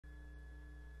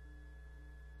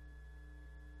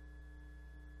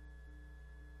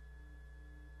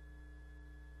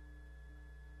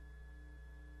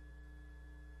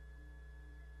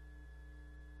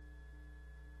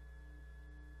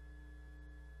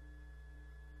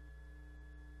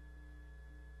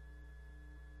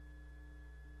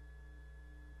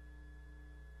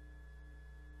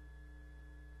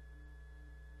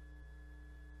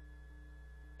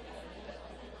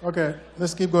Okay,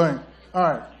 let's keep going. All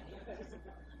right.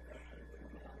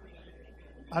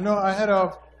 I know I had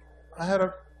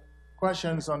a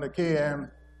questions on the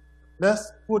KM.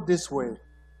 Let's put this way.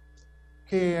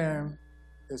 KM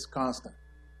is constant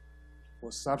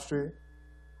for substrate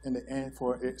and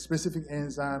for a specific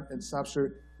enzyme and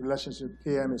substrate relationship.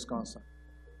 KM is constant.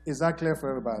 Is that clear for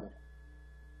everybody?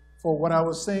 For what I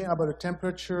was saying about the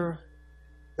temperature,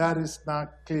 that is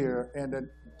not clear, and then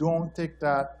don't take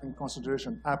that in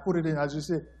consideration. I put it in, as you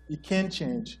say, it can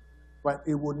change, but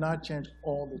it will not change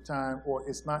all the time, or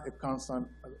it's not a constant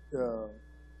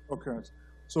occurrence.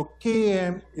 So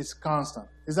Km is constant.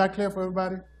 Is that clear for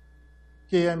everybody?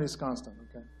 Km is constant,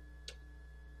 okay?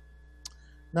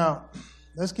 Now,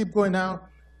 let's keep going now.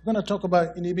 We're going to talk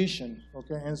about inhibition,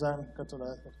 okay, enzyme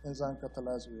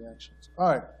catalyzed reactions. All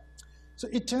right. So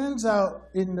it turns out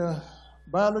in the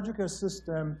biological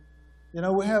system,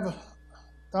 we have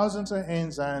thousands of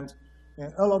enzymes,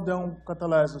 and all of them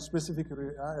catalyze specific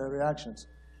reactions.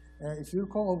 And if you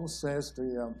recall, says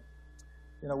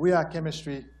we are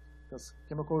chemistry, because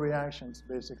chemical reactions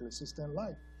basically sustain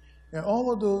life. And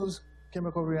all of those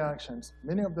chemical reactions,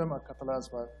 many of them are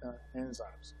catalyzed by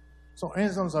enzymes. So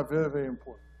enzymes are very, very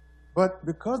important. But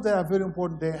because they are very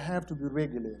important, they have to be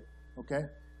regulated, okay?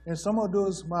 And some of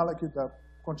those molecules that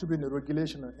contribute to the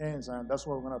regulation of enzyme, that's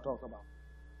what we're going to talk about,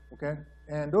 okay?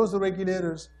 And those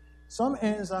regulators, some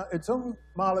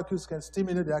molecules can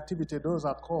stimulate the activity. Those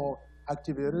are called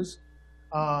activators.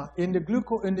 In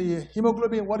the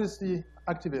hemoglobin, what is the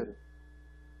activator?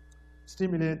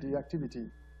 Stimulate the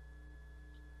activity.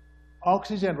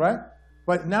 Oxygen, right?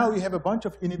 But now we have a bunch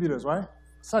of inhibitors, right?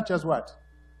 Such as what?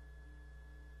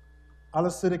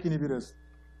 Allostatic inhibitors.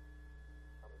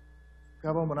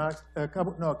 Carbon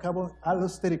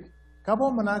allostatic.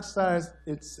 Carbon monoxide,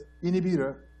 it's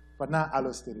inhibitor, but not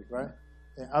allostatic, right?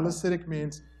 And allostatic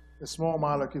means a small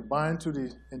molecule binds to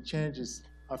and changes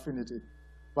affinity.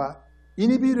 But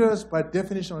inhibitors, by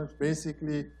definition,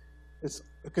 basically, it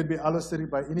could be allostatic,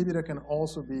 but inhibitor can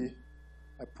also be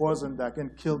a poison that can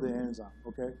kill the enzyme,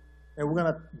 okay? And we're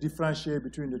going to differentiate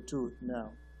between the two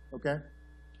now, okay?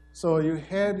 So you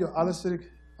have your allostatic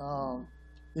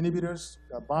inhibitors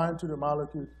that bind to the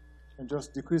molecule and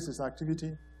just decrease its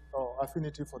activity or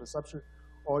affinity for the substrate,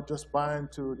 or just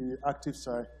bind to the active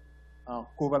site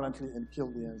covalently and kill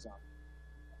the enzyme.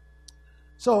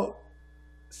 So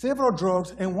several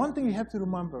drugs, and one thing you have to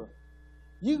remember,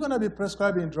 you're going to be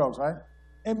prescribing drugs, right?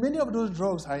 And many of those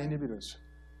drugs are inhibitors.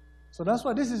 So that's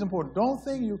why this is important. Don't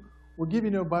think we're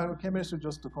giving you biochemistry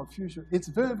just to confuse you. It's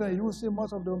very, very, you will see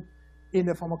most of them in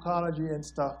the pharmacology and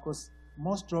stuff, because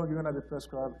most drugs you're going to be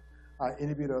prescribed are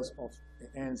inhibitors of the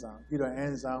enzyme, either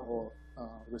enzyme or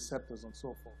receptors and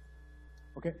so forth.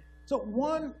 Okay? So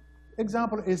one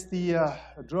example is the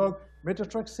drug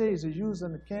methotrexate is used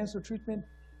in the cancer treatment.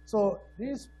 So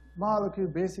this molecule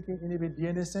basically inhibits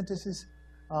DNA synthesis.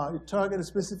 It targets a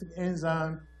specific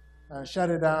enzyme, shut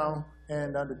it down,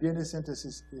 and the DNA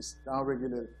synthesis is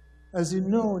downregulated. As you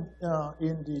know,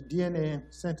 in the DNA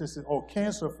synthesis, or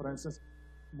cancer, for instance,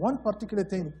 one particular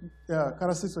thing,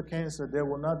 characteristics of cancer, they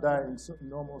will not die in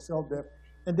normal cell death,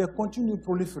 and they continue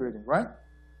proliferating, right?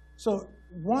 So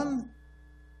one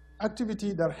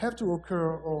activity that have to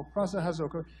occur, or process has to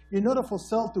occur, in order for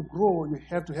cell to grow, you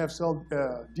have to have cell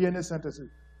DNA synthesis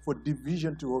for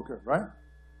division to occur, right?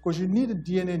 Because you need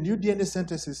a new DNA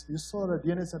synthesis, you saw the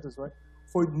DNA synthesis, right?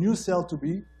 For new cell to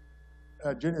be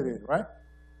generated, right?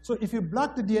 So if you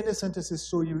block the DNA synthesis,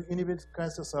 so you inhibit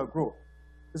cancer cell growth.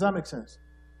 Does that make sense?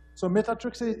 So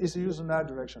methotrexate is used in that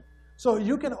direction. So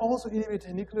you can also inhibit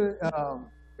nuclear,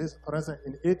 for instance,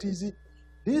 in ATZ.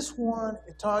 This one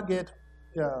target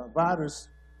virus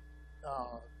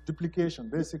duplication,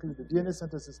 basically the DNA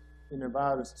synthesis in a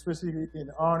virus, especially in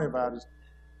RNA virus.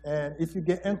 And if you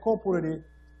get incorporated,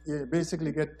 it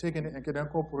basically get taken and get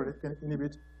incorporated, can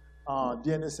inhibit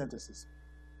DNA synthesis.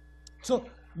 So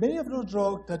many of those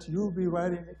drugs that you'll be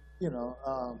writing,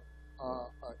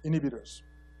 inhibitors.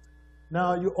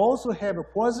 Now you also have a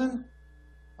poison.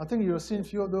 I think you've seen a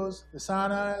few of those, the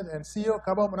cyanide and CO,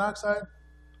 carbon monoxide.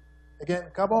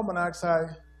 Again, carbon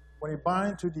monoxide, when it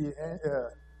binds to the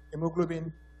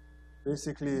hemoglobin,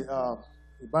 basically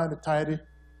it binds the tidy.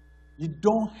 You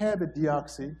don't have a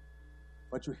deoxy,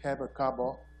 but you have a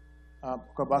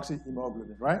carboxy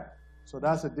hemoglobin, right? So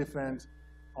that's the difference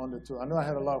on the two. I know I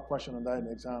had a lot of questions on that in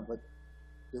the exam, but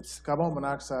it's carbon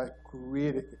monoxide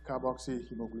created a carboxy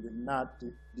hemoglobin, not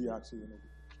the deoxy hemoglobin.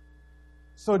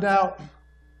 So now,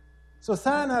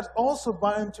 cyanide also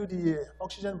binds to the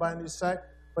oxygen binding site,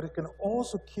 but it can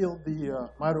also kill the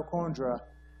mitochondria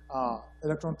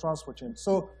electron transport chain.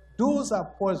 So those are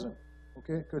poison.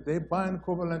 okay? Because they bind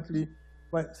covalently,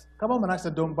 but carbon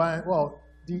monoxide don't bind. Well,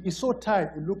 it's so tight,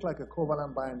 it looks like a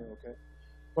covalent binding, okay?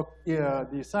 But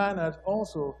the cyanide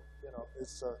also,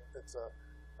 it's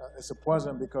a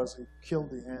poison because it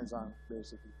killed the enzyme,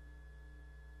 basically.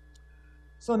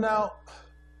 So now,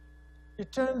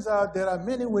 it turns out there are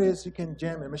many ways you can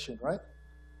jam a machine, right?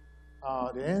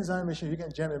 The enzyme machine, you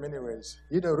can jam in many ways,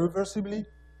 either reversibly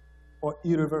or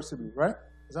irreversibly, right?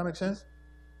 Does that make sense?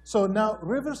 So now,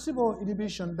 reversible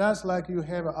inhibition, that's like you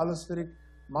have an allosteric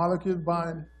molecule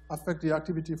bind, affect the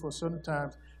activity for certain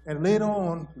times, and later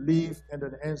on leave, and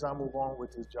then the enzyme move on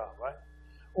with its job, right?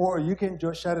 Or you can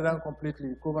just shut it down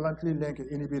completely, covalently link an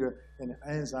inhibitor, and the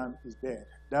enzyme is dead.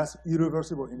 That's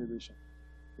irreversible inhibition.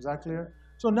 Is that clear?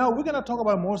 So now we're going to talk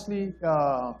about mostly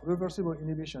reversible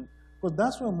inhibition, because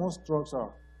that's where most drugs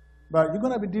are. But you're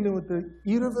going to be dealing with the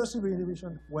irreversible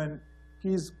inhibition when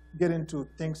he's getting to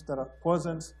things that are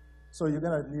poisons, so you're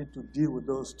going to need to deal with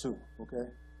those too, okay?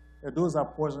 And those are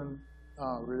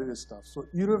poison-related stuff. So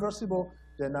irreversible,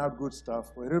 they're not good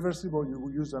stuff. For irreversible, you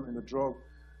will use them in the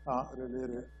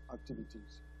drug-related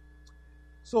activities.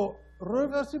 So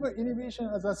reversible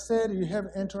inhibition, as I said, you have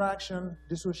interaction,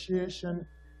 dissociation,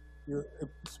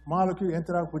 molecule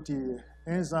interact with the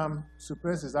enzyme,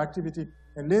 suppresses activity,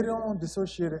 and later on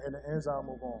dissociate and the enzyme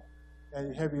move on. And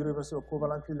you have irreversible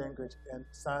covalently linkage and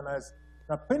cyanides.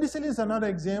 Now, penicillin is another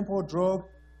example drug,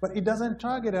 but it doesn't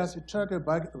target us. It targets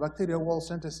bacterial wall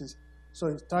synthesis. So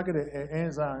it targets an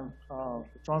enzyme,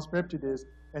 transpeptidase,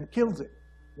 and kills it.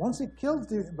 Once it kills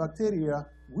the bacteria,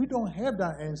 we don't have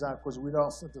that enzyme because we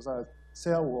don't synthesize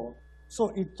cell wall. So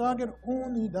it targets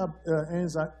only that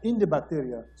enzyme in the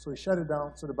bacteria. So it shut it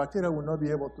down. So the bacteria will not be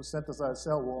able to synthesize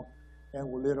cell wall and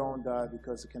will later on die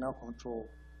because it cannot control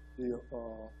the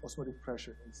osmotic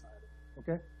pressure inside it,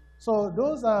 okay? So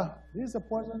this is a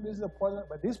poison,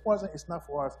 but this poison is not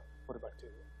for us, for the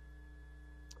bacteria.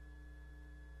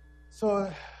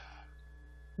 So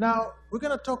now we're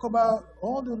going to talk about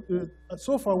all the,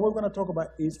 so far what we're going to talk about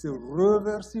is the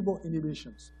reversible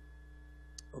inhibitions,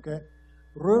 okay?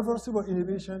 Reversible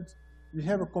inhibitions, you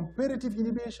have a competitive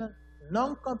inhibition,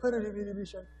 non-competitive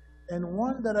inhibition, and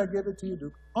one that I gave it to you,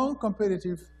 the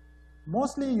uncompetitive.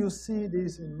 Mostly you see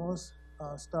this in most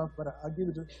stuff, but I'll give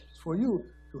it for you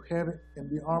to have it and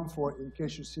be armed for it in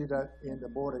case you see that in the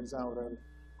board exam or whatever.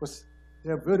 Because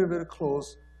they're very, very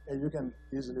close, and you can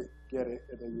easily get it,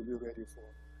 and then you'll be ready for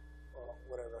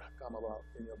whatever come about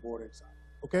in your board exam.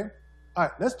 Okay? All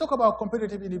right, let's talk about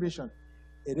competitive inhibition.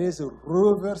 It is a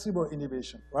reversible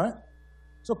inhibition, right?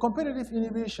 So competitive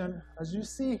inhibition, as you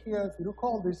see here, if you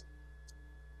recall this,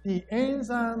 the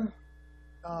enzyme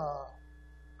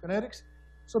kinetics.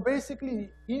 So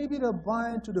basically, inhibitor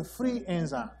bind to the free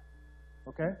enzyme,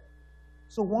 okay?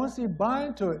 So once it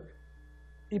bind to it,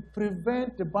 it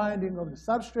prevents the binding of the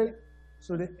substrate,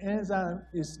 so the enzyme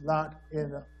is not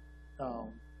in a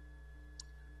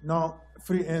not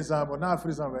free enzyme, or not free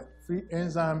enzyme, but free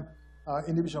enzyme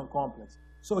inhibition complex.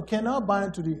 So it cannot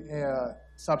bind to the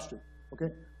substrate,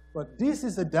 okay? But this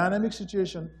is a dynamic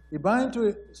situation. You bind to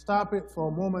it, stop it for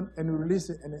a moment, and you release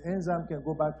it, and the enzyme can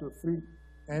go back to a free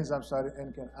enzyme site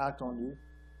and can act on the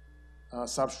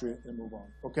substrate and move on,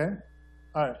 okay?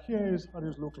 All right, here is how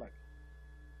this looks like.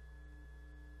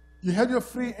 You have your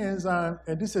free enzyme,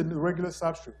 and this is a regular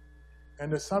substrate.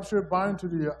 And the substrate binds to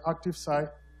the active site,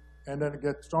 and then it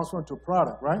gets transferred to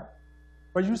product, right?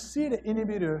 But you see the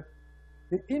inhibitor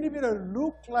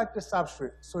looks like the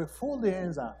substrate, so it fools the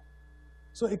enzyme.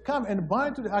 So it comes and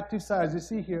binds to the active site, as you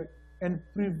see here, and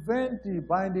prevent the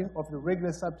binding of the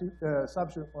regular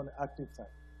substrate on the active site.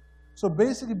 So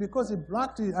basically, because it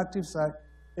blocks the active site,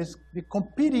 it's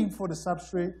competing for the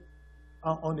substrate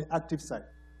on the active site,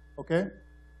 okay?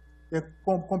 They're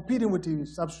competing with the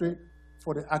substrate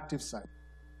for the active site,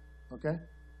 okay?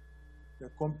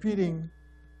 They're competing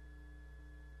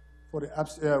for the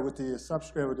with the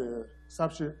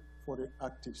substrate for the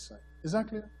active site. Is that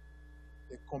clear?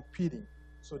 They're competing.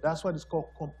 So that's why it's called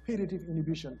competitive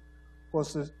inhibition,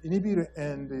 because the inhibitor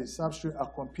and the substrate are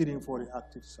competing for the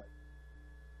active site.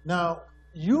 Now,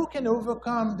 you can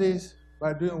overcome this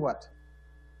by doing what?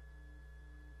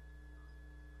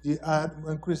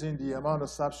 Increasing the amount of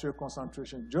substrate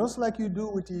concentration, just like you do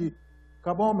with the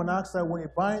carbon monoxide. When you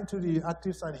bind to the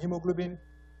active site hemoglobin,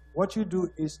 what you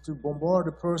do is to bombard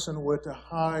the person with a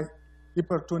high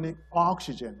hypertonic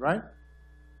oxygen, right?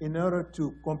 In order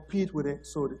to compete with it.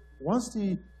 So once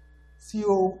the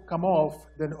CO come off,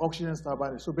 then the oxygen starts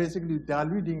binding. So basically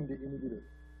diluting the inhibitor.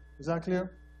 Is that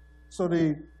clear? So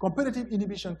the competitive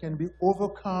inhibition can be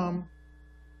overcome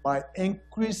by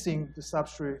increasing the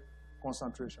substrate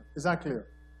concentration. Is that clear?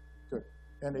 Good.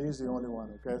 and A is the only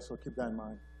one, okay? So keep that in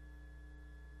mind.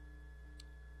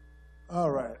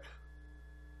 All right.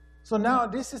 So now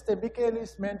this is the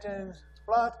Michaelis-Menten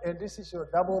plot, and this is your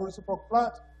double reciprocal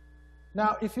plot.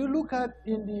 Now, if you look at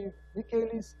in the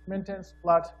Michaelis-Menten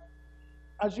plot,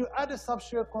 as you add the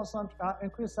substrate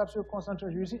increase substrate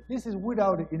concentration, you see this is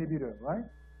without the inhibitor, right?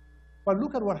 But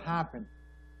look at what happened.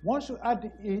 Once you add the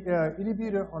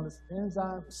inhibitor on this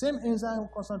enzyme, same enzyme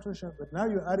concentration, but now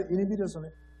you add the inhibitors on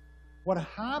it. What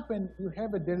happened, you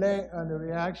have a delay on the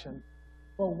reaction.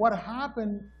 But what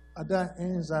happened at that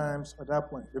enzymes at that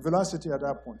point, the velocity at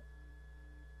that point?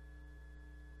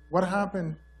 What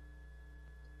happened?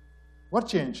 What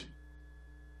changed?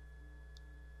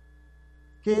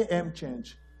 Km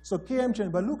change. So Km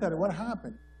change, but look at it, what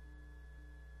happened?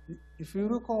 If you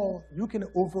recall, you can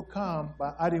overcome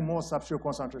by adding more substrate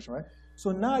concentration, right?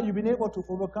 So now you've been able to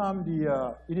overcome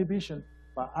the inhibition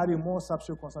by adding more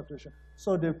substrate concentration.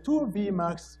 So the two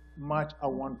Vmax match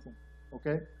at one point,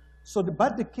 okay? So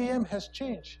but the Km has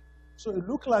changed. So it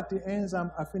looks like the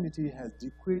enzyme affinity has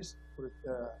decreased for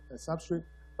the substrate,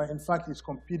 but in fact it's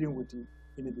competing with the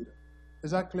inhibitor.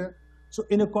 Is that clear? So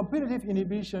in a competitive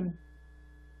inhibition,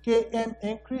 Km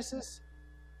increases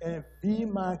and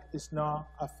Vmax is not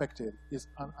affected, is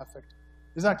unaffected.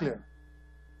 Is that clear?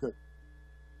 Good.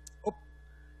 Oh.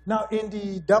 Now in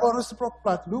the double reciprocal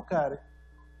plot, look at it.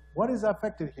 What is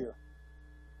affected here?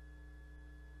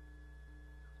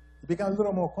 It becomes a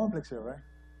little more complex here, right?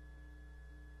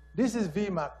 This is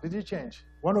Vmax. Did it change?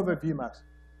 1 over Vmax.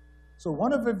 So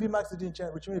 1 over Vmax didn't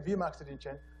change, which means Vmax didn't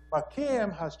change, but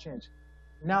Km has changed.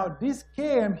 Now this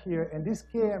Km here and this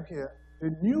Km here, the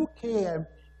new Km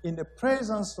in the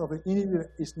presence of the inhibitor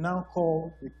is now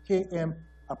called the Km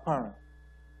apparent.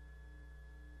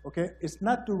 Okay? It's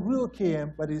not the real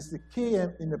Km, but it's the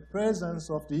Km in the presence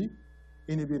of the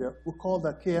inhibitor. We call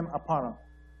that Km apparent.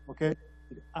 Okay?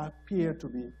 It appears to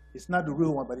be, it's not the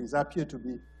real one, but it appears to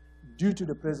be due to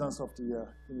the presence of the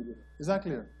inhibitor. Is that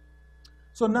clear?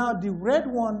 So now the red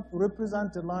one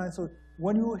represents the line. So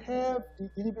when you have the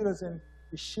inhibitors and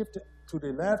it shifted to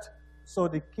the left, so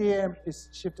the Km is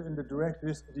shifted in the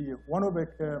direction, the 1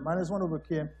 over minus 1 over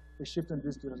Km is shifted in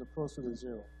this direction, close to the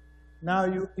 0.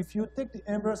 Now, if you take the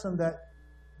inverse on that,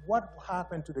 what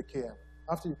happened to the Km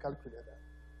after you calculate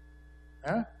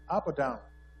that? Up or down?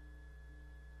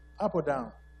 Up or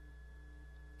down?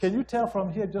 Can you tell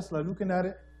from here, just like looking at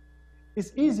it?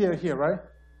 It's easier here, right?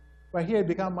 But here it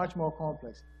becomes much more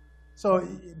complex. So,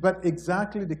 but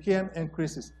exactly the Km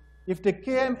increases. If the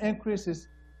Km increases,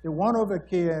 the 1 over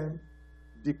Km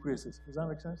decreases. Does that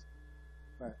make sense?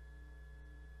 Right.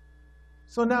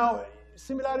 So now,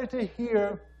 similarity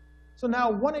here. So now,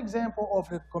 one example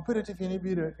of a competitive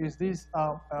inhibitor is this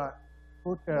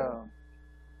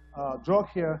drug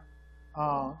here,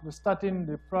 the statin,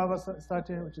 the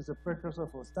pravastatin, which is a precursor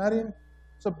for statin.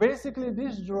 So basically,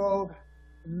 this drug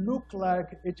looks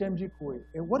like HMG-CoA.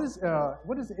 And what is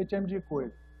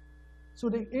HMG-CoA? So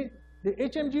the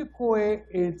HMG-CoA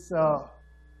is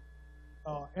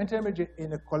intermediate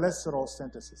in a cholesterol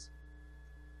synthesis.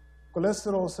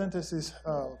 Cholesterol synthesis,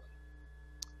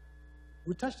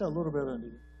 we touched a little bit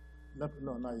on the,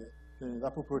 no, not yet, the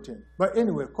lipoprotein. But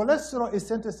anyway, cholesterol is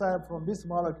synthesized from this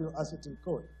molecule,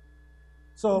 acetyl-CoA.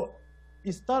 So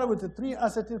it started with the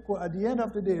 3-acetyl-CoA. At the end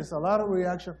of the day, it's a lot of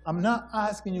reaction. I'm not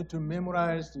asking you to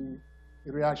memorize the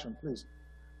reaction, please.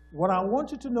 What I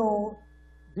want you to know,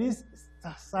 this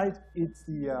site, it's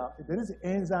the, there is an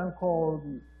enzyme called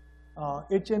the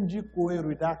HMG-CoA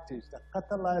reductase that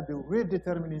catalyze the rate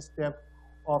determining step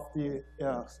of the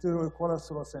steroid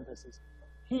cholesterol synthesis.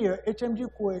 Here,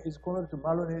 HMG-CoA is converted to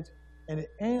malonate, and the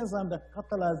enzyme that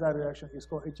catalyzes that reaction is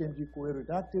called HMG-CoA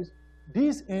reductase.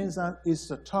 This enzyme is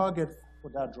the target for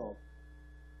that drug.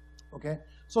 Okay?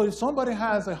 So if somebody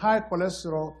has a high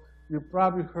cholesterol, you've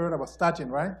probably heard about statin,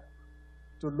 right?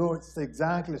 To lower, it's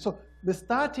exactly. So the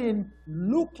statin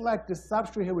look like the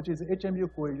substrate here, which is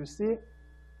HMG-CoA. You see,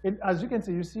 as you can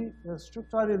see, you see the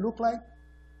structure look like?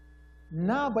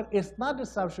 Now, but it's not the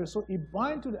substrate, so it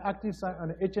binds to the active site on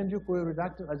the HMG-CoA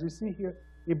reductase. As you see here,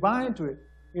 it binds to it.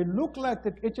 It looks like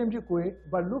the HMG-CoA,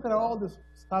 but look at all the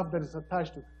stuff that is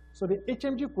attached to it. So the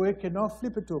HMG-CoA cannot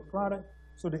flip it to a product,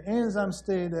 so the enzyme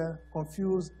stay there,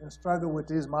 confused, and struggle with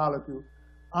this molecule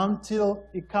until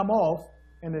it come off,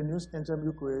 and the new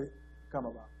HMG-CoA come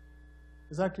about.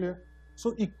 Is that clear?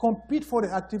 So it competes for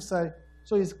the active site.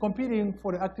 So it's competing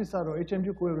for the active site of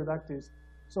HMG-CoA reductase.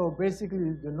 So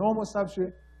basically, the normal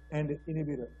substrate and the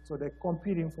inhibitor. So they're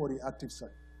competing for the active site.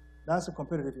 That's a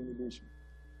competitive inhibition.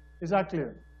 Is that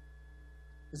clear?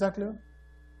 Is that clear?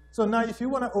 So now, if you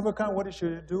want to overcome, what you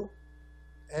should do?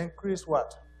 Increase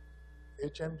what?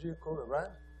 HMG code, right?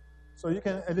 So you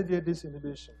can alleviate this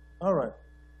inhibition. All right.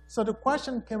 So the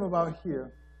question came about here.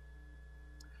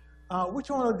 Which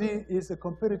one of these is a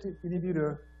competitive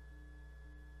inhibitor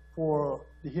for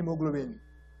the hemoglobin?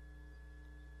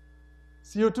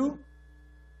 CO2?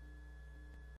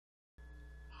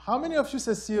 How many of you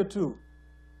say CO2?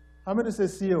 How many say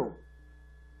CO?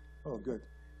 Oh, good.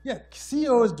 Yeah,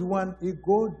 CO is the one, it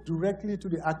goes directly to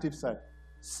the active site.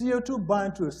 CO2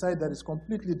 binds to a site that is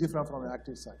completely different from the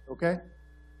active site, okay?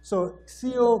 So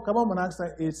CO, carbon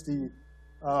monoxide, is the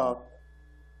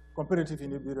competitive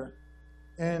inhibitor.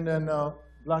 And then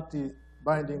block the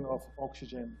binding of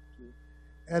oxygen.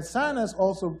 And cyanide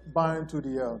also bind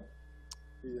to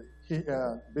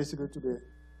basically to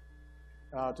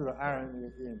the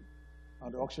iron in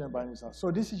the oxygen binding site. So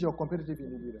this is your competitive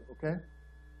inhibitor, okay?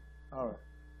 All right.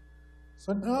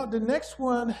 So now the next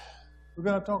one we're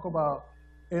going to talk about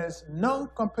is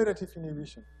non-competitive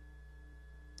inhibition.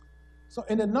 So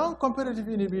in the non-competitive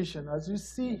inhibition, as you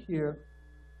see here,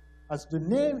 as the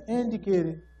name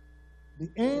indicated, the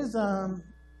enzyme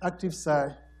active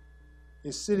site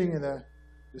is sitting in there.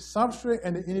 The substrate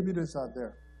and the inhibitors are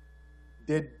there.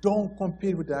 They don't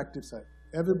compete with the active site.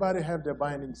 Everybody have their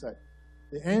binding site.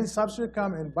 The substrate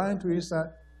come and bind to each side.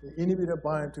 The inhibitor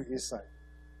bind to each side.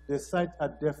 The sites are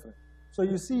different. So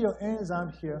you see your enzyme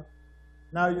here.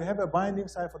 Now you have a binding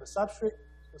site for the substrate,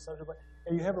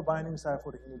 and you have a binding site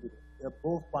for the inhibitor. They're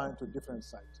both bind to different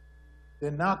sites.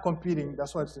 They're not competing.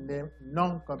 That's why it's the name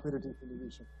non-competitive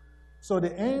inhibition. So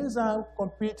the enzyme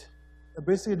compete,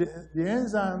 basically the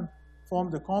enzyme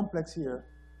form the complex here,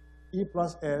 E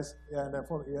plus S, and then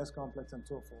form the ES complex and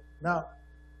so forth. Now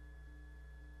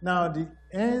the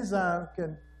enzyme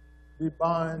can be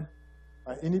bound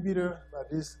by inhibitor, by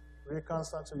this rate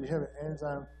constant, so you have an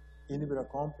enzyme inhibitor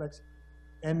complex.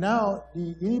 And now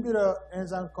the inhibitor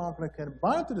enzyme complex can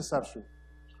bind to the substrate.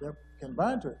 Yep, can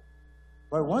bind to it.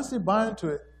 But once they bind to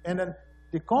it, and then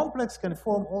the complex can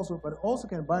form also, but also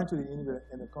can bind to the inhibitor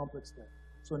and the complex there.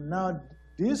 So now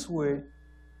this way,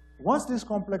 once this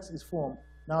complex is formed,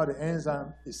 now the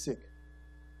enzyme is sick.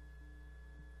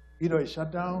 Either it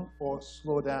shut down or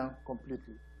slow down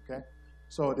completely, okay?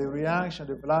 So the reaction,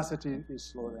 the velocity is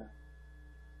slowed down.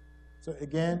 So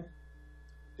again,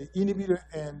 the inhibitor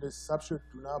and the substrate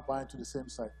do not bind to the same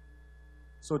site.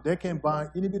 So they can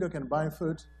bind, inhibitor can bind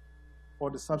first,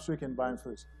 or the substrate can bind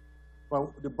first.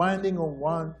 But the binding of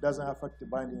one doesn't affect the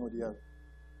binding of the other,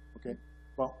 okay?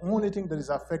 But only thing that is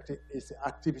affected is the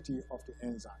activity of the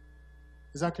enzyme.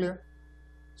 Is that clear?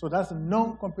 So that's a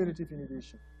non-competitive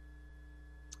inhibition.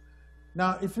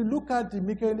 Now, if you look at the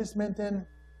Michaelis-Menten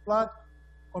plot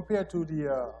compared to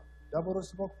the double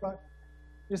reciprocal plot,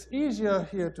 it's easier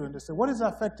here to understand. What is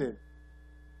affected?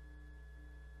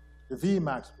 The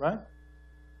Vmax, right?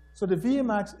 So the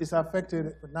Vmax is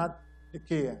affected, but not the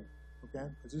Km, okay?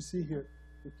 As you see here,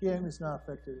 the Km is not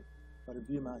affected, but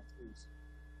the Vmax is.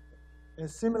 And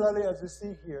similarly, as you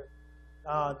see here,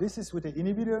 this is with the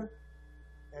inhibitor,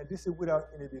 and this is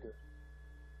without inhibitor,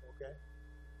 okay?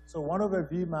 So 1 over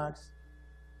Vmax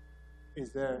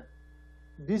is there.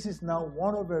 This is now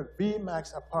 1 over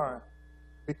Vmax apparent,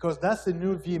 because that's the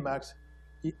new Vmax.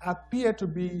 It appeared to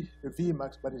be the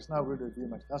Vmax, but it's not really the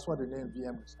Vmax. That's why the name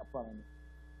Vmax apparent,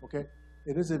 okay?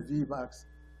 It is a Vmax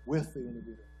with the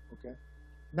inhibitor, okay?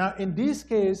 Now, in this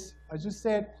case, as you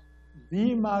said,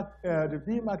 Vmax, the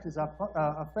Vmax is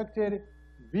affected,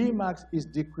 Vmax is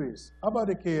decreased. How about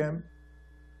the Km?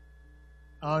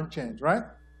 Unchanged, right?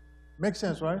 Makes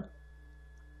sense, right?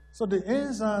 So the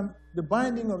enzyme, the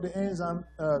binding of the enzyme,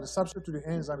 the substrate to the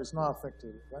enzyme is not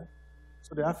affected, right?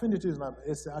 So the affinity is not,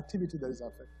 it's the activity that is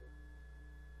affected.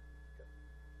 Okay.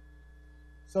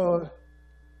 So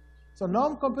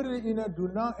non-competitive inhibitor do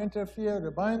not interfere with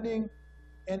the binding,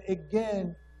 and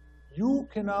again, you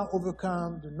cannot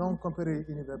overcome the non-competitive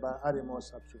inhibitor by adding more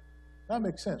substrate. That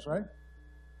makes sense, right?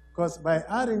 Because by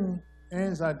adding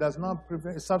enzyme does not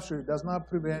prevent, substrate does not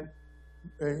prevent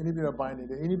inhibitor binding.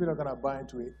 The inhibitor gonna bind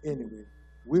to it anyway,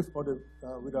 with or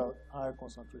without higher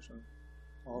concentration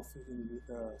of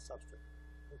substrate.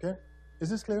 Okay, is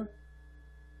this clear?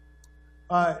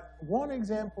 One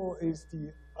example is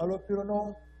the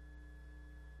allopurinol.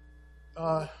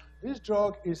 This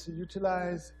drug is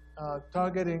utilized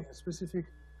targeting a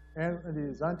specific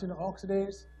the xanthine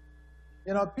oxidase.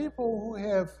 You know, people who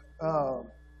have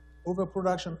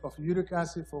overproduction of uric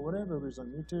acid for whatever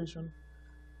reason, mutation,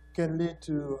 can lead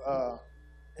to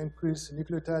increased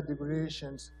nucleotide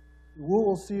degradations. We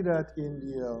will see that in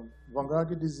the von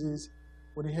Wrangel disease,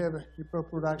 when you have a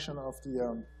hyperproduction of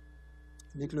the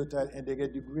nucleotide and they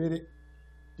get degraded,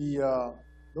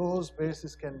 those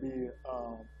bases can be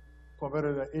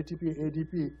converted to ATP,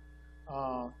 ADP,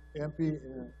 AMP,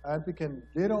 AMP can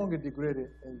later on get degraded,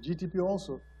 and GTP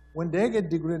also. When they get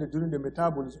degraded during the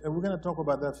metabolism, and we're going to talk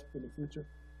about that in the future.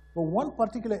 But one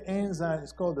particular enzyme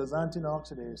is called the xanthine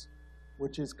oxidase,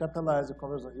 which is catalyzed the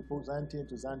conversion of hypoxanthine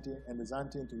to xanthine and the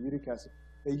xanthine to uric acid.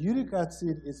 A uric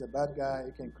acid is a bad guy.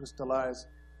 It can crystallize,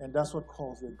 and that's what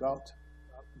causes the gout.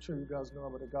 I'm sure you guys know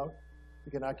about the gout.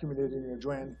 It can accumulate in your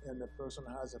joint, and the person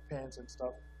has a pains and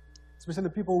stuff. Especially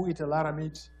people who eat a lot of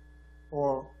meat,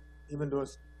 or even though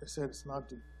they said it's not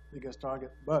the biggest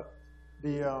target, but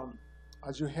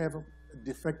as you have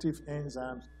defective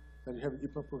enzymes, that you have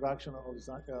hyperproduction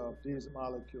of these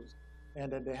molecules,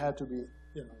 and that they had to be,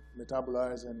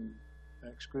 metabolized and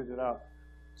excreted out.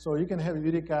 So you can have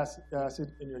uric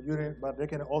acid in your urine, but they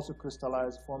can also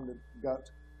crystallize from the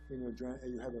gut in your joint,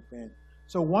 and you have a pain.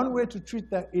 So one way to treat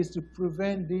that is to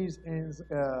prevent these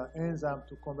enzymes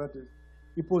to convert the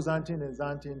hypoxanthine and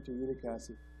xanthine to uric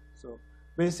acid. So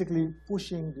basically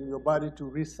pushing your body to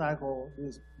recycle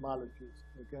these molecules,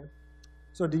 okay?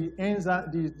 So the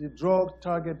enzyme, the drug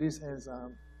target this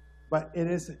enzyme, but it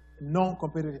is a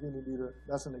non-competitive inhibitor.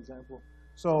 That's an example.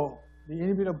 So the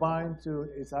inhibitor binds to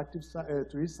its active site,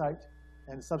 to its site,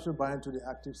 and the substrate binds to the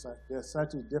active site. Their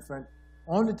site is different.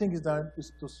 Only thing is done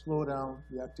is to slow down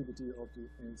the activity of the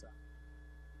enzyme.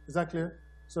 Is that clear?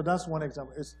 So that's one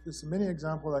example. It's many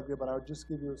examples like that, but I'll just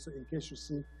give you, so in case you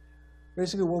see.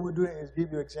 Basically, what we're doing is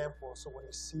give you examples. So when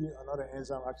you see another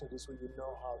enzyme acting this way, you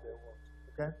know how they work.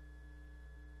 Okay.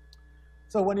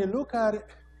 So when you look at it,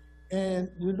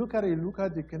 and you look at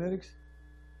the kinetics.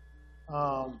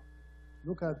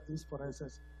 Look at this, for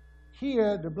instance.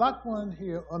 Here, the black one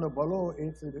here on the below,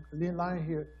 it's the clean line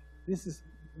here. This is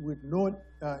with no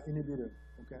inhibitor,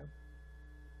 okay?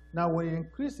 Now, when you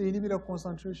increase the inhibitor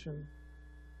concentration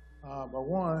by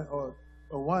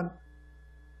one,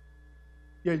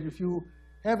 yeah, if you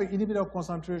have an inhibitor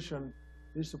concentration,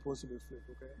 it's supposed to be flipped,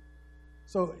 okay?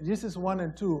 So this is 1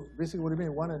 and 2. Basically, what do you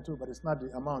mean 1 and 2, but it's not the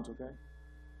amount, okay?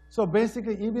 So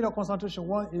basically, inhibitor concentration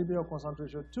 1, inhibitor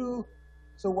concentration 2.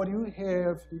 So what you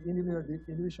have, the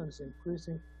inhibition is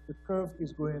increasing. The curve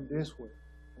is going this way,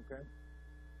 okay?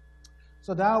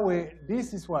 So that way,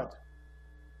 this is what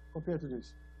compared to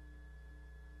this?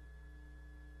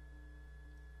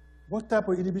 What type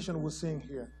of inhibition we're seeing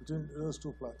here between those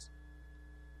two plots?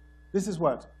 This is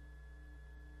what?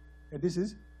 And this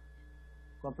is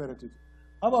comparative.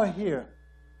 How about here?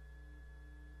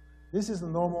 This is the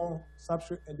normal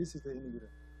substrate, and this is the inhibitor.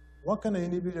 What kind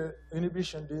of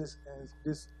inhibition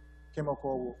this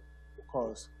chemical will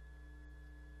cause?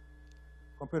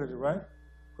 Comparative, right?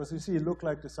 Because you see it look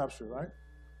like the substrate, right?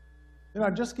 Then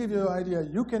I'll just give you an idea.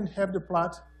 You can have the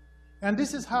plot, and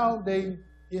this is how they,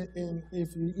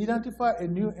 if you identify a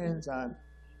new enzyme,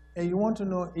 and you want to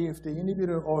know if the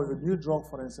inhibitor or a new drug,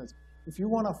 for instance, if you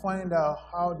want to find out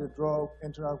how the drug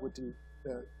interacts with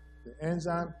the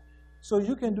enzyme, so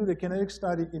you can do the kinetic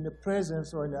study in the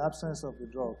presence or in the absence of the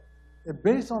drug. And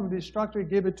based on the structure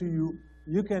gave it to you,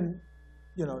 you can,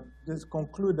 just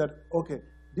conclude that, okay,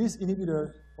 this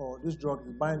inhibitor or this drug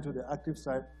is binding to the active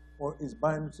site or is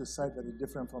binding to a site that is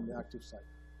different from the active site.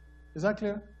 Is that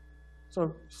clear?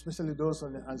 So especially those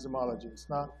on the enzymology. It's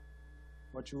not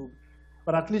what you,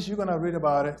 but at least you're going to read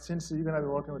about it since you're going to be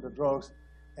working with the drugs,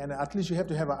 and at least you have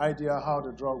to have an idea how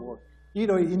the drug works.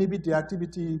 Either you inhibit the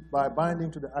activity by binding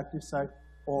to the active site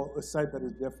or a site that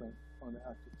is different on the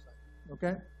active site,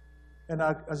 okay? And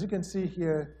as you can see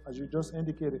here, as you just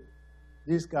indicated,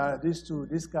 this guy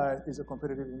is a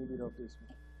competitive inhibitor of this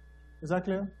one. Is that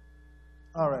clear?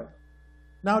 All right.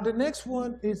 Now the next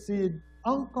one is the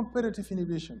uncompetitive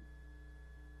inhibition.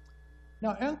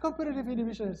 Now uncompetitive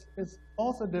inhibition is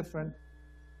also different.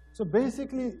 So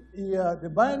basically,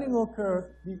 the binding occurs,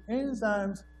 the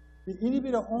enzymes, the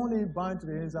inhibitor only binds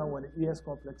to the enzyme when the ES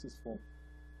complex is formed.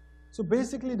 So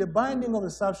basically, the binding of the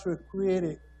substrate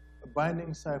created a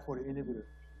binding site for the inhibitor.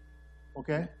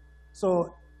 Okay?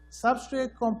 So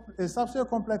substrate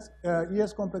complex,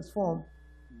 ES complex form,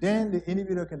 then the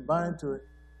inhibitor can bind to it.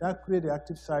 That creates the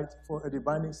active site for the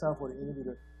binding site for the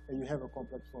inhibitor, and you have a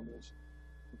complex formation.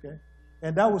 Okay?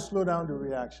 And that will slow down the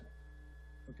reaction.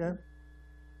 Okay?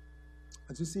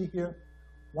 As you see here,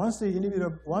 once the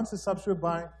substrate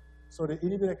binds, so the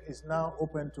inhibitor is now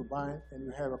open to bind, and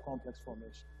you have a complex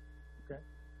formation. Okay?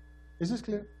 Is this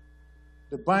clear?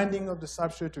 The binding of the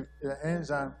substrate to the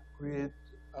enzyme creates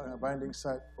a binding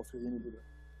site of the inhibitor.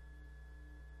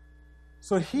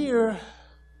 So here,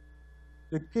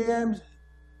 the Km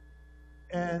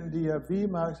and the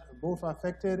Vmax are both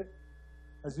affected.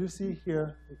 As you see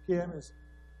here, the Km is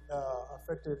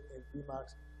affected and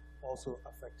Vmax also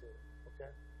affected. Okay?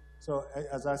 So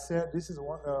as I said, this is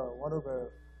one over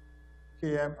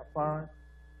Km apparent.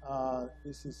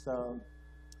 This is,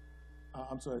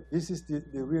 I'm sorry, this is the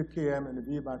real Km and the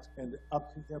Vmax, and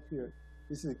up here,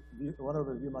 this is 1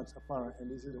 over Vmax apparent,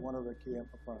 and this is the 1 over Km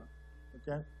apparent,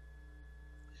 okay?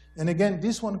 And again,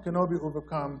 this one cannot be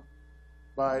overcome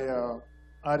by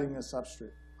adding a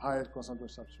substrate, higher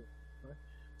concentrated substrate, right?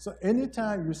 So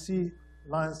anytime you see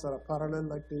lines that are parallel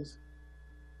like this,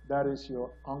 that is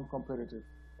your uncompetitive,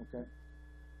 okay?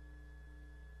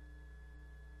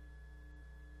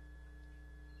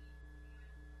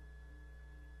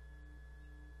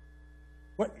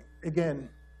 But again,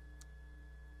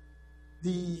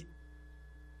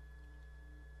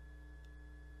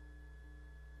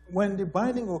 when the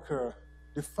binding occurs,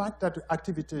 the fact that the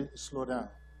activity is slowed down,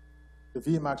 the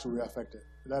Vmax will be affected.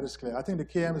 That is clear. I think the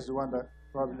Km is the one that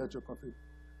probably let you confuse.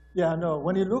 Yeah, no,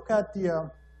 when you look at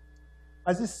the,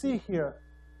 as you see here,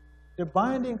 the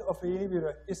binding of the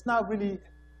inhibitor is not really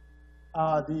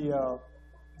the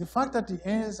fact that the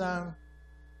enzyme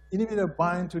inhibitor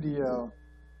bind to the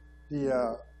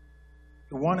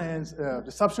one end,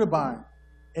 the substrate bind,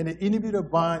 and the inhibitor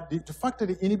bind, the fact that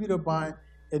the inhibitor bind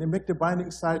and it make the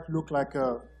binding site look like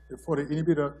for the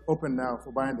inhibitor open now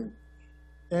for binding.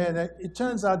 And it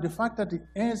turns out the fact that the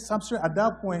substrate at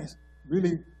that point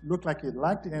really looked like it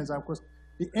liked the enzyme, because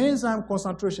the enzyme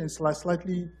concentration is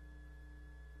slightly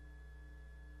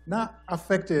not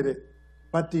affected,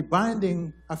 but the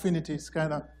binding affinity is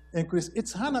kind of increased.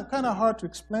 It's kind of hard to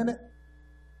explain it,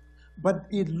 but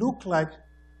it looked like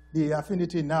the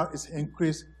affinity now is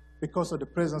increased because of the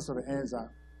presence of the enzyme,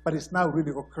 but it's not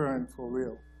really occurring for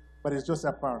real, but it's just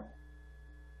apparent.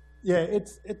 Yeah,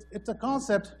 it's a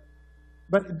concept,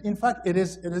 but in fact it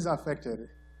is affected.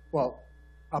 Well,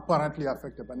 apparently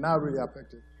affected, but not really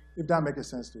affected, if that makes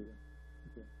sense to you.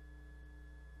 Okay.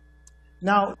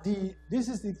 Now, this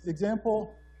is the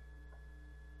example.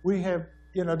 We have,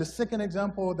 the second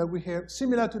example that we have,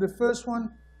 similar to the first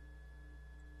one.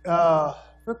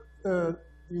 And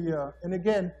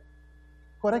again,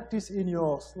 correct this in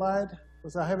your slide,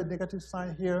 because I have a negative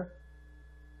sign here.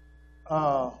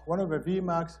 1 over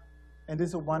Vmax, and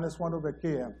this is minus 1 over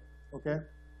Km, okay?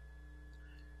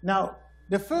 Now,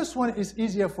 the first one is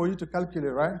easier for you to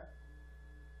calculate, right?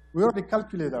 We already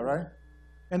calculated that, right?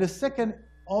 And the second,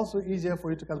 also easier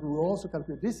for you to calculate. We also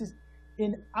calculate. This is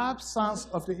in absence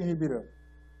of the inhibitor.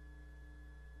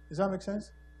 Does that make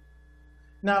sense?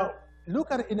 Now, look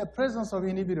at it in the presence of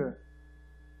inhibitor.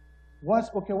 What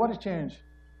has changed?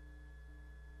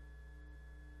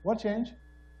 What changed?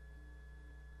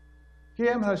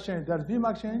 Km has changed. Does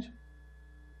Vmax change?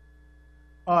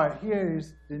 All right, here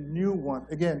is the new one.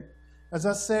 Again, as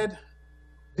I said,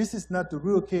 this is not the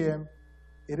real Km.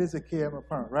 It is a Km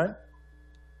apparent, right?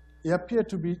 It appeared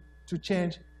to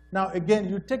change. Now, again,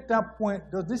 you take that point.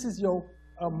 This is your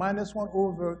minus 1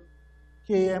 over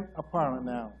Km apparent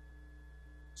now.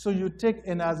 So you take,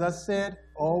 and as I said,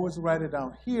 always write it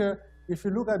down. Here, if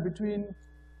you look at between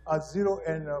 0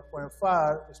 and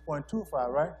 0.5, it's 0.25,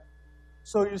 right?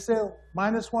 So you say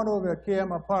minus 1 over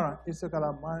Km apparent is equal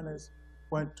to minus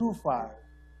 0.25,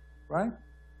 right?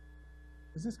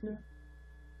 Is this clear?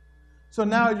 So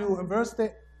now you inverse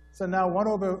it. So now 1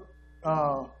 over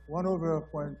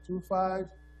 0.25,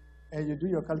 and you do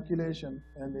your calculation,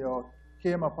 and your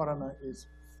Km apparent is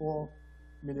 4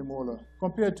 millimolar.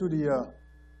 Compared to the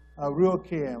real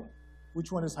Km,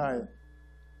 which one is higher?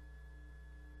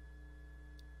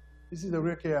 This is the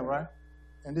real Km, right?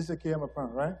 And this is the Km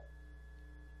apparent, right?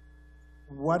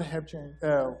 What have changed?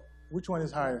 Which one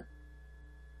is higher?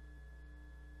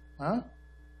 Huh?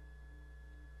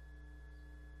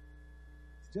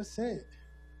 Just say it.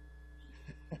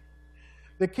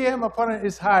 The Km apparent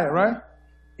is higher, right?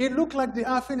 It looked like the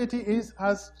affinity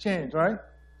has changed, right?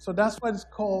 So that's what it's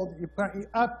called. It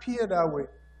appears that way.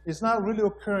 It's not really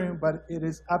occurring, but it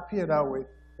is appear that way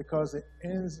because it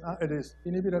is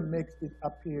inhibitor makes it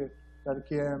appear that the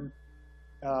Km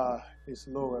is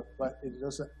lower, but it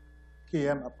doesn't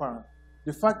Km apparent.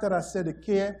 The fact that I said the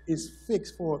Km is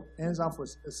fixed for enzyme for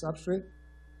a substrate,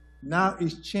 now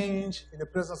it's changed in the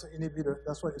presence of inhibitor.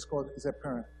 That's what it's called, is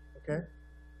apparent, okay?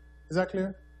 Is that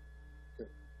clear? Okay.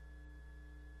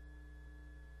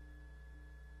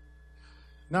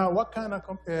 Now, what kind of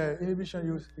inhibition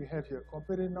you have here?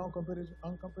 Competitive, non-competitive,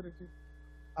 uncompetitive,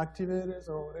 activators,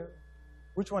 or whatever?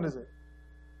 Which one is it?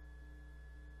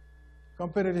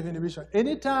 Competitive inhibition.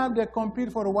 Anytime they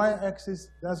compete for the y-axis,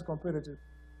 that's competitive.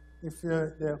 If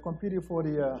they're competing for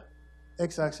the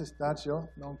x-axis, that's your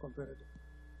non-competitive.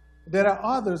 There are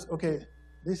others. Okay,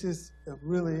 this is a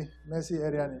really messy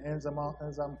area in enzyme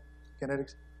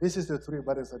kinetics. This is the 3,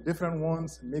 but it's a different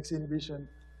ones, mixed inhibition,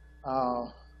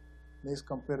 mixed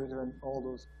competitive and all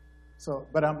those. So,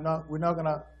 but we're not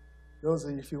gonna, those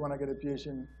are if you wanna get a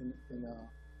PhD in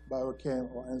biochem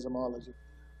or enzymology.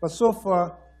 But so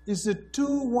far, it's the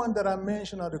one that I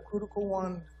mentioned are the critical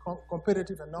one,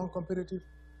 competitive and non-competitive.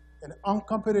 And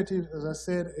uncompetitive, as I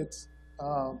said, it's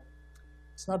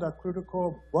not that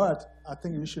critical, but I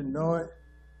think you should know it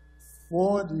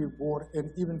for the board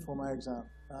and even for my exam.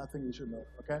 I think you should know it,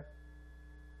 okay?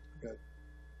 Good.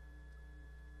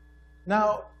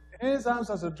 Now, enzymes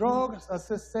as a drug,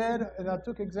 as I said, and I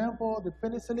took example, the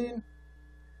penicillin.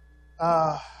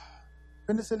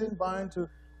 Penicillin bind to,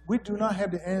 we do not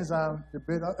have the enzyme, the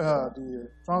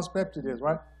transpeptidase,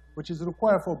 right? Which is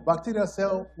required for bacterial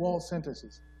cell wall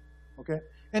synthesis, okay?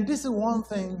 And this is one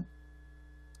thing,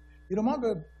 you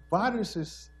remember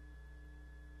viruses,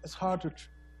 it's hard to,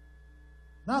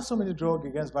 not so many drugs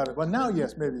against viruses, but now,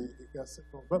 yes, maybe, yes.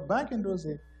 But back in those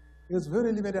days, it was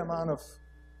very limited amount of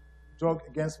drug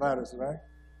against viruses, right?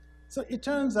 So it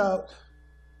turns out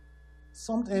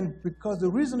something, because the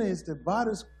reason is the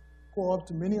virus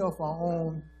co-opt many of our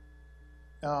own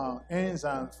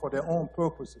enzymes for their own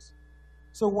purposes.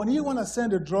 So when you want to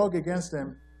send a drug against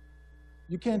them,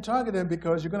 you can't target them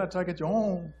because you're going to target your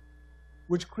own,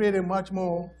 which create a much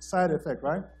more side effect,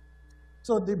 right?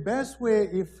 So the best way,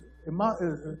 if a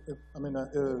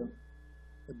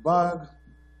bug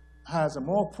has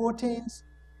more proteins,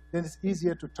 then it's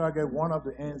easier to target one of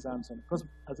the enzymes. Because,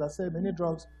 as I said, many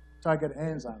drugs target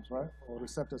enzymes, right, or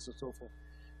receptors and so forth.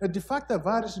 But the fact that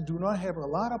viruses do not have a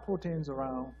lot of proteins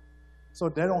around, so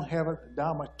they don't have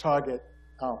that much target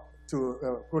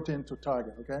protein to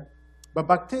target, okay? But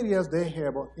bacteria, they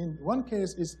have, in one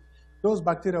case, is those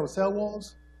bacterial cell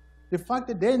walls. The fact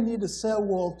that they need a cell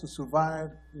wall to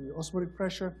survive the osmotic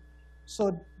pressure.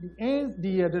 So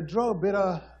the drug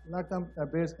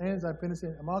beta-lactam-based enzyme,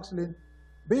 penicillin, amoxicillin,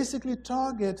 basically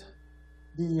target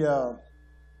the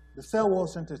cell wall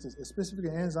synthesis, specifically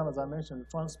enzyme, as I mentioned,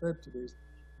 the transpeptidase,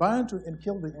 bind to and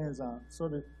kill the enzyme, so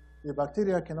that the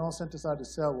bacteria cannot synthesize the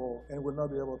cell wall and will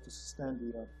not be able to sustain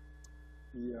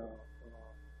the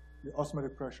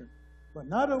osmotic pressure. But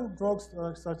other drugs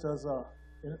such as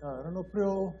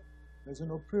renopril,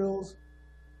 lisinoprils,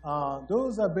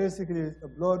 those are basically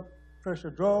blood pressure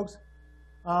drugs.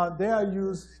 They are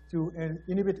used to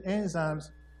inhibit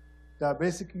enzymes that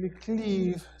basically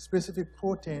cleave specific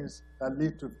proteins that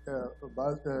lead to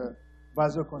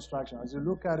vasoconstriction. As you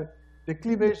look at it, the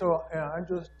cleavage of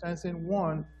angiotensin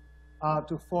 1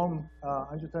 to form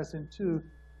angiotensin 2,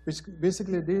 which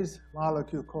basically this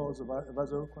molecule causes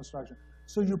vasoconstriction.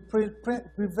 So you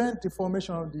prevent the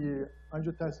formation of the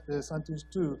angiotensin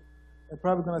 2. You're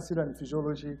probably going to see that in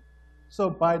physiology. So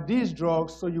by these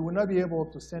drugs, so you will not be able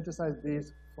to synthesize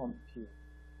this from here.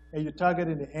 And you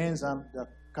targeted the enzyme that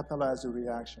catalyze the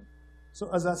reaction. So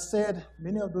as I said,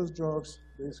 many of those drugs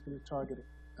basically target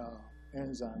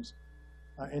enzymes.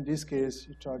 In this case,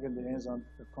 you target the enzyme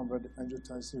that convert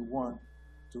angiotensin 1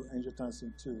 to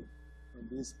angiotensin 2. And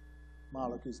this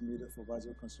molecule is needed for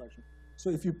vasoconstriction. So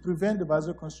if you prevent the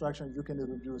vasoconstriction, you can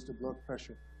reduce the blood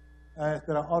pressure.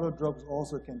 There are other drugs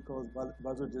also can cause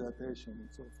vasodilatation and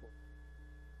so forth.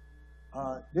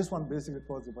 This one basically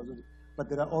causes vasodilatation, but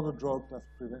there are other drugs that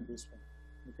prevent this one,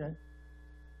 okay?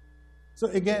 So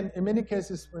again, in many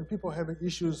cases, when people have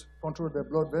issues control their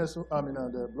blood vessel,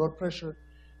 the blood pressure,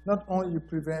 not only you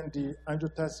prevent the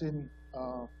angiotensin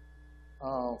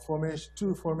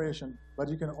formation, but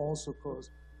you can also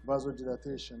cause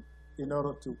vasodilatation in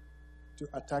order to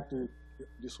attack the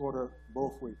disorder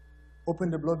both ways.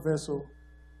 Open the blood vessel,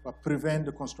 but prevent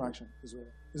the contraction as well.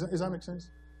 Does that make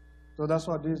sense? So that's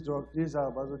why these drugs, these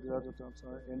are vasodilators,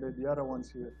 and the other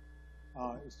ones here,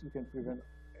 you can prevent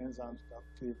enzymes that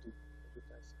cleave the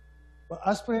angiotensin. But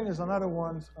aspirin is another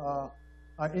one.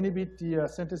 Inhibit the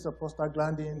synthesis of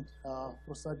prostaglandin.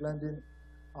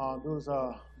 Those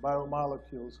are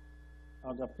biomolecules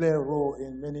that play a role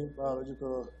in many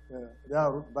biological, they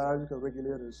are biological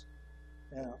regulators.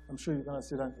 I'm sure you're going to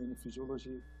see that in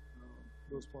physiology,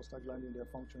 those prostaglandin, their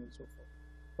function and so forth.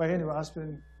 But anyway,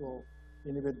 aspirin will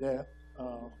inhibit their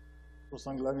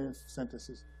prostaglandin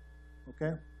synthesis,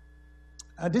 okay?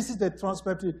 And this is the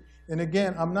transpeptide. And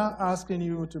again, I'm not asking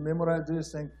you to memorize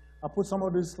this thing. I put some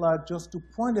of these slides just to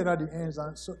point it at the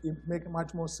enzyme so it makes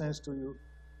much more sense to you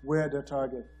where they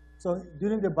target. So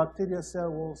during the bacterial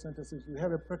cell wall synthesis, you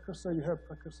have a precursor,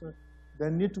 They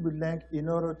need to be linked in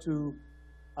order to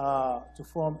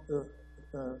form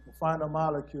a final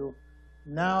molecule.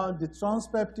 Now the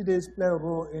transpeptidase play a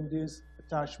role in this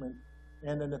attachment,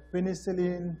 and then the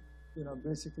penicillin,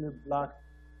 basically block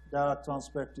that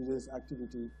transpeptidase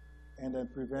activity, and then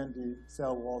prevent the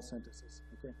cell wall synthesis.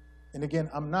 Okay. And again,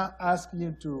 I'm not asking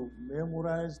you to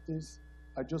memorize this.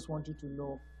 I just want you to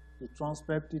know the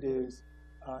transpeptidase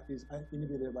is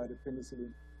inhibited by the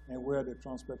penicillin and where the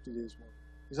transpeptidase work.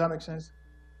 Does that make sense?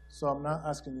 So I'm not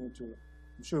asking you to,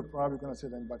 I'm sure you're probably going to say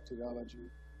that in bacteriology,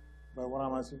 but what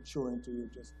I'm showing to you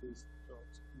just these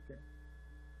drugs, okay?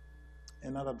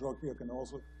 Another drug here can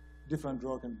also, different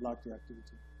drug can block the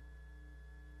activity.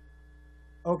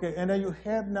 Okay, and then you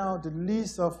have now the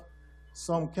list of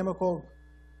some chemical,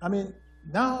 I mean,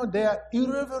 now they are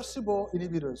irreversible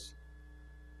inhibitors,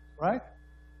 right?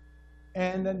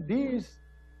 And then these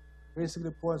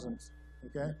basically poisons,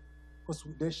 okay? Because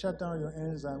they shut down your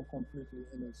enzyme completely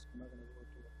and it's not going to work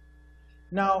well.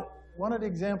 Now, one of the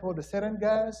examples, the sarin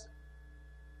gas,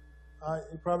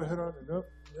 you probably heard of the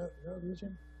nerve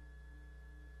region.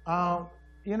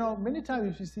 You know, many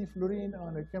times if you see fluorine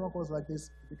on the chemicals like this,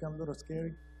 it becomes a little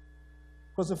scary.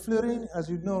 Because the fluorine, as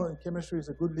you know, in chemistry is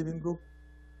a good leaving group.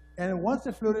 And once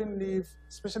the fluorine leaves,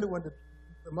 especially when the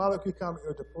molecule comes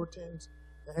with the proteins,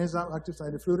 the enzyme active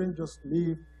site, the fluorine just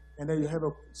leave, and then you have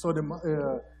a, so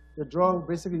the drug,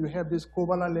 basically you have this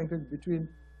covalent linkage between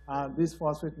this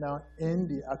phosphate now and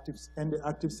the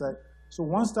active site. So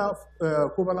once that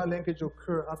covalent linkage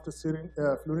occurs after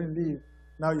fluorine leave,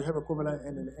 now you have a covalent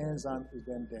and then the enzyme is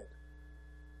then dead.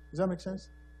 Does that make sense?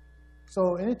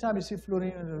 So anytime you see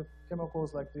fluorine in the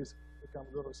chemicals like this, it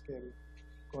becomes a little scary.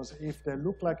 Because if they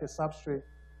look like a substrate,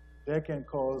 they can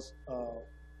cause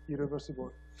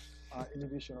irreversible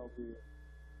inhibition of the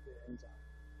enzyme.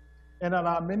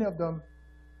 And many of them,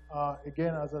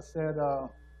 again, as I said,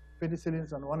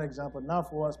 penicillins are one example, not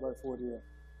for us, but for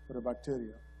the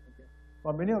bacteria. Okay?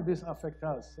 But many of these affect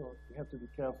us, so we have to be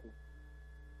careful.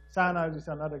 Cyanide is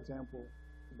another example,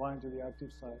 bind to the active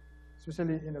site,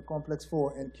 especially in the complex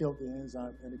 4 and kill the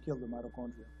enzyme and kill the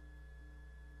mitochondria.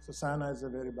 So cyanide is a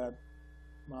very bad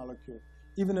molecule.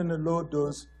 Even in a low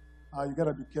dose, you got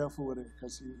to be careful with it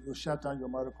because you shut down your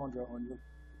mitochondria on you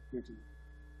quickly.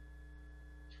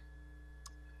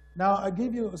 Now, I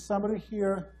give you a summary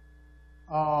here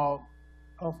of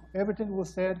everything we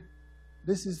said.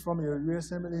 This is from your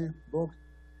USMLE book.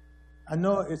 I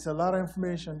know it's a lot of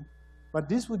information, but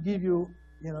this will give you,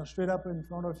 straight up in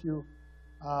front of you,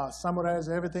 summarize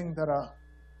everything that I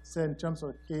said in terms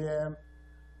of KM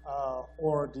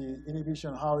or the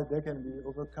inhibition, how they can be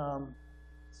overcome,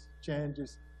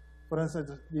 changes. For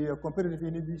instance, the competitive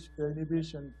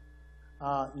inhibition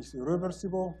is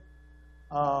irreversible.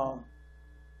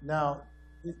 Now,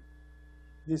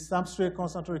 the substrate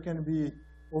concentration can be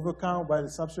overcome by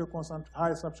the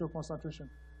high substrate concentration,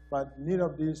 but neither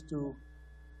of these two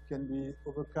can be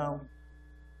overcome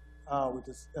with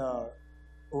this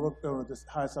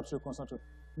high substrate concentration.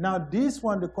 Now, this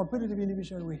one, the competitive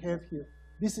inhibition we have here,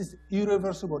 this is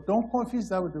irreversible. Don't confuse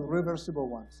that with the reversible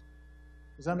ones.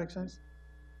 Does that make sense?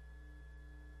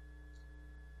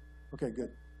 Okay,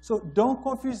 good. So don't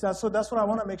confuse that. So that's what I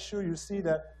want to make sure you see,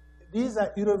 that these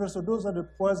are irreversible. Those are the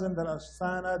poison that are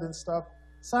cyanide and stuff.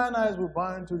 Cyanides will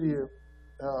bind to the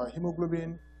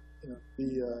hemoglobin,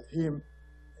 the heme,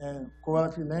 and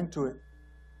covalently linked to it.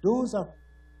 Those are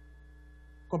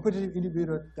competitive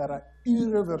inhibitors that are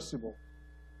irreversible.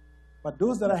 But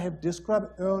those that I have described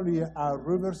earlier are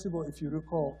reversible, if you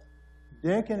recall.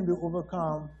 They can be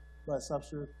overcome by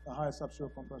a high substrate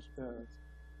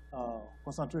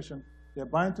concentration. They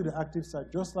bind to the active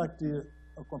site, just like the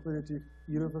competitive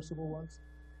irreversible ones.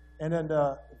 And then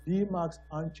the Vmax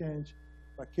unchanged,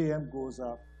 but Km goes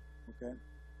up, okay?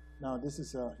 Now, this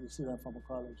is, you see that in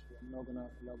pharmacology. I'm not going to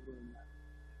elaborate on that.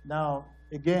 Now,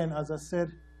 again, as I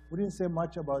said, we didn't say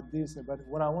much about this, but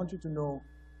what I want you to know,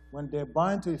 when they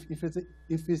bind to,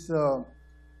 if it's a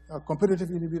competitive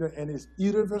inhibitor and it's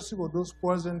irreversible, those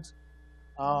poisons,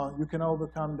 you can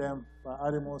overcome them by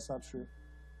adding more substrate,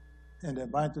 and they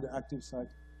bind to the active site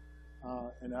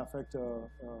and affect,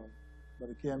 but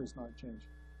the Km is not changed.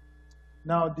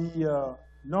 Now, the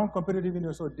non-competitive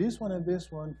inhibitor, so this one and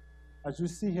this one, as you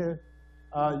see here,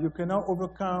 you cannot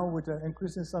overcome with an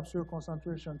increasing substrate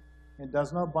concentration. It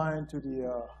does not bind to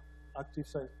the active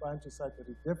site, bind to site that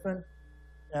is different.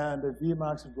 And the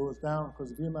Vmax goes down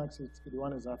because Vmax is the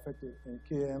one is affected and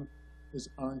Km is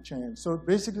unchanged. So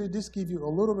basically, this gives you a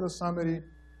little bit of summary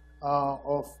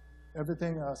of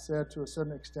everything I said to a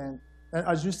certain extent. And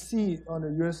as you see on the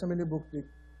USMLE book,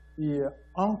 the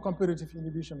uncompetitive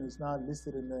inhibition is not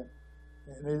listed in there.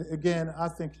 And again, I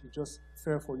think it's just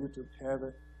fair for you to have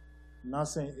it. I'm not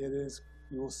saying it is.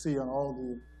 You will see on all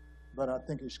the, but I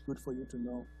think it's good for you to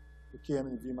know the Km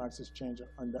and Vmax is changed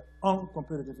on the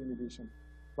uncompetitive inhibition.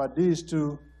 But these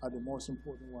two are the most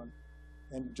important ones.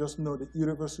 And just know the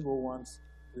irreversible ones,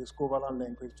 there is covalent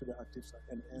linkage to the active site,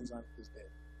 and the enzyme is dead.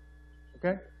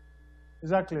 Okay?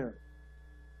 Is that clear?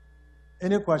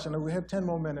 Any question? We have 10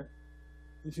 more minutes.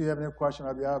 If you have any question,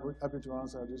 I'll be happy to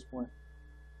answer at this point.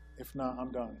 If not,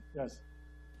 I'm done. Yes?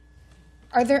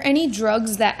 Are there any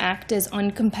drugs that act as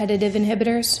uncompetitive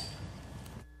inhibitors?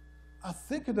 I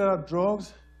think there are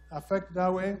drugs affected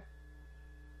that way,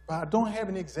 but I don't have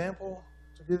any example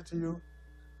to give to you.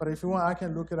 But if you want, I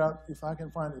can look it up if I can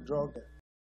find a drug there.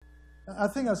 I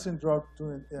think I've seen drugs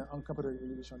doing uncompetitive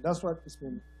inhibition. That's what it's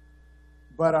been.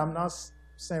 But I'm not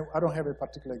saying I don't have a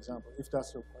particular example, if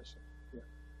that's your question. Yeah.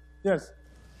 Yes?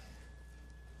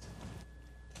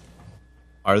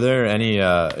 Are there any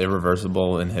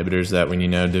irreversible inhibitors that we need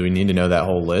to know? Do we need to know that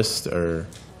whole list or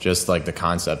just like the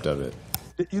concept of it?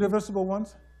 The irreversible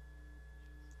ones?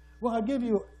 Well, I gave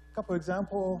you a couple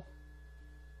examples.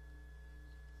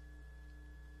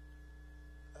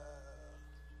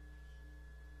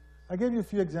 I gave you a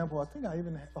few examples. I think I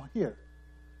even have here.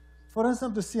 For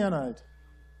instance, the cyanide.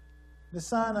 The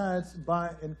cyanides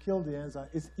bind and kill the enzyme.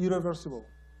 It's irreversible.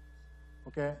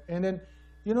 Okay? And then,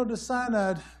 you know, the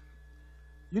cyanide,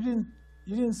 you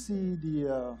didn't see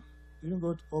the, you didn't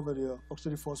go over the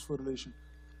oxidative phosphorylation.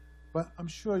 But I'm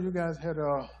sure you guys had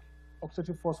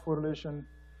oxidative phosphorylation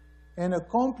and a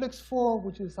complex 4,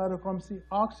 which is cytochrome C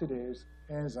oxidase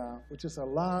enzyme, which is a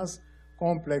last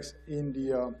complex in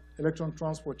the electron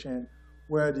transport chain,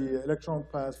 where the electron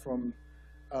pass from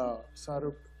from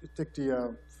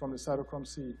the cytochrome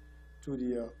C to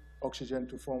the oxygen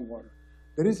to form water.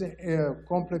 There is a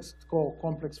complex called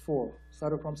complex 4,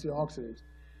 cytochrome C oxidase.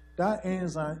 That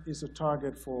enzyme is a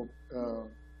target for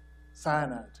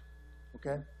cyanide.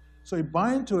 Okay, so it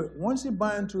binds to it. Once it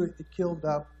binds to it, it kills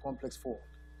that complex 4.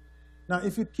 Now,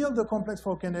 if you kill the complex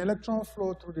 4, can the electron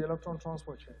flow through the electron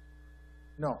transport chain?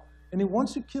 No. And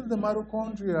once you kill the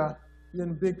mitochondria, you're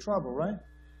in big trouble, right?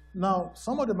 Now,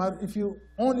 some of the if you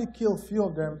only kill a few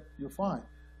of them, you're fine.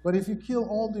 But if you kill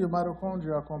all the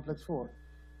mitochondria complex 4,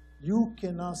 you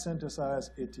cannot synthesize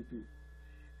ATP.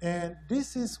 And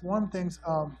this is one thing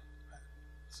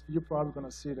you're probably going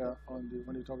to see that on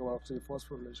when you talk about oxidative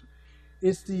phosphorylation.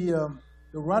 It's the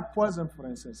rat poison, for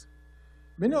instance.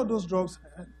 Many of those drugs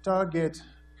target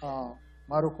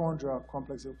mitochondria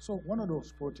complex. So one of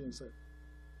those proteins.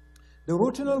 The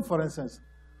rotenol, for instance,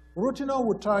 rotenol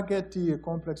would target the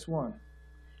complex 1.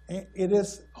 And it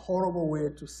is a horrible way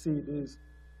to see these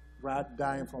rats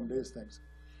dying from these things.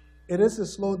 It is a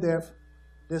slow death.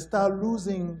 They start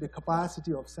losing the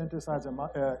capacity of synthesizing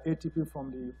ATP from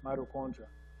the mitochondria.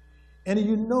 And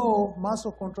you know,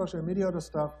 muscle contraction and many other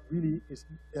stuff really is,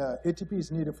 ATP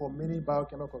is needed for many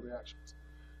biochemical reactions.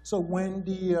 So when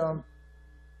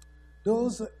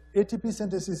those ATP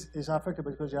synthesis is affected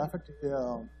because you affect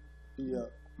the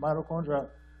mitochondria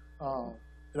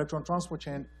electron transport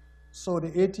chain, so the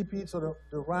ATP, so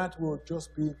the rat will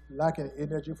just be lacking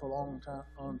energy for a long time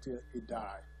until it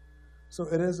dies. So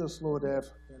it is a slow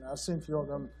death, and I've seen a few of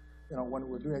them, you know, when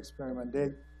we do experiment,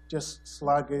 they just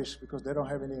sluggish because they don't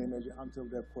have any energy until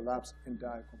they collapse and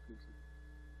die completely.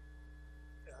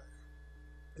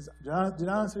 Did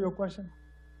I answer your question?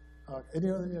 Any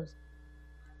other? Yes.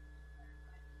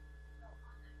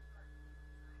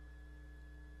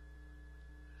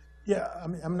 Yeah, I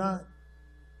mean, I'm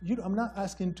not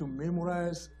asking to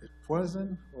memorize a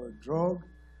poison or a drug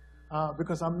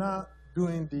because I'm not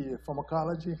doing the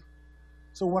pharmacology.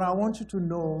 So what I want you to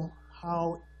know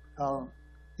how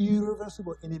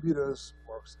irreversible inhibitors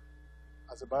works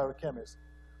as a biochemist.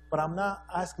 But I'm not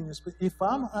asking you, if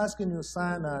I'm asking you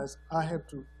cyanides, I have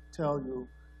to tell you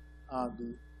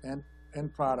the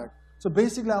end product. So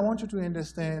basically, I want you to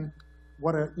understand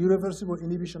what an irreversible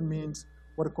inhibition means,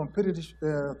 what a competitive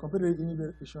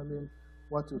inhibition means,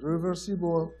 what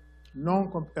reversible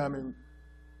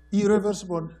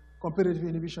irreversible competitive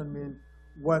inhibition means,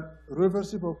 what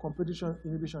reversible competition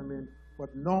inhibition means,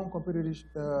 what non-competitive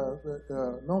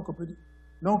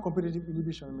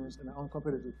inhibition means, and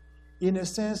uncompetitive. In a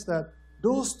sense that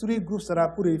those three groups that I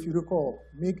put, if you recall,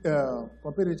 make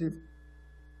competitive,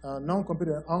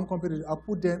 non-competitive, uncompetitive, I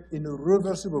put them in a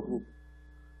reversible group.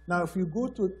 Now, if you go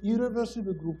to an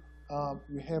irreversible group,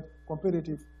 you have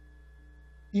competitive,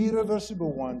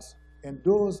 irreversible ones, and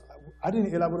those, I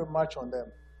didn't elaborate much on them.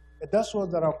 And that's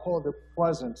what that are called the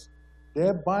poisons.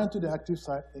 They bind to the active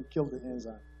site and kill the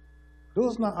enzyme.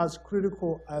 Those are not as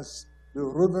critical as the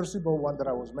reversible one that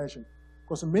I was mentioning,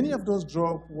 because many of those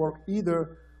drugs work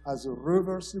either as a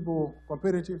reversible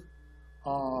competitive,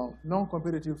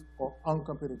 non-competitive, or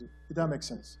uncompetitive, if that makes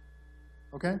sense.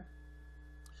 Okay?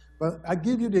 But I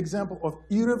give you the example of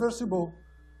irreversible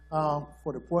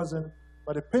for the poison,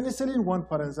 but the penicillin one,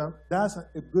 for example, that's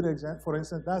a good example. For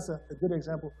instance, that's a good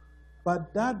example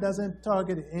But that doesn't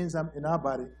target the enzyme in our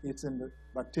body. It's in the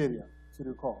bacteria, if you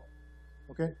recall.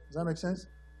 Okay? Does that make sense?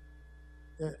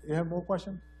 You have more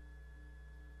questions?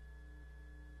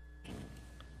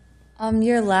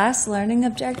 Your last learning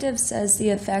objective says the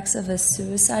effects of a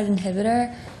suicide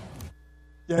inhibitor.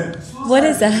 Yeah. What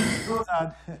is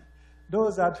that?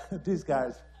 Those are these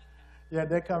guys. Yeah,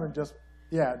 they come and just,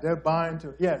 yeah, they're bind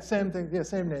to, yeah, same thing, yeah,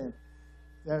 same name.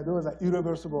 Yeah, those are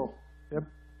irreversible. They're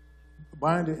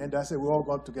binding, and that's it, we all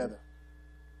got together.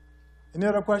 Any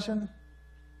other question?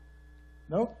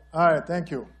 No? All right, thank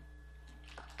you.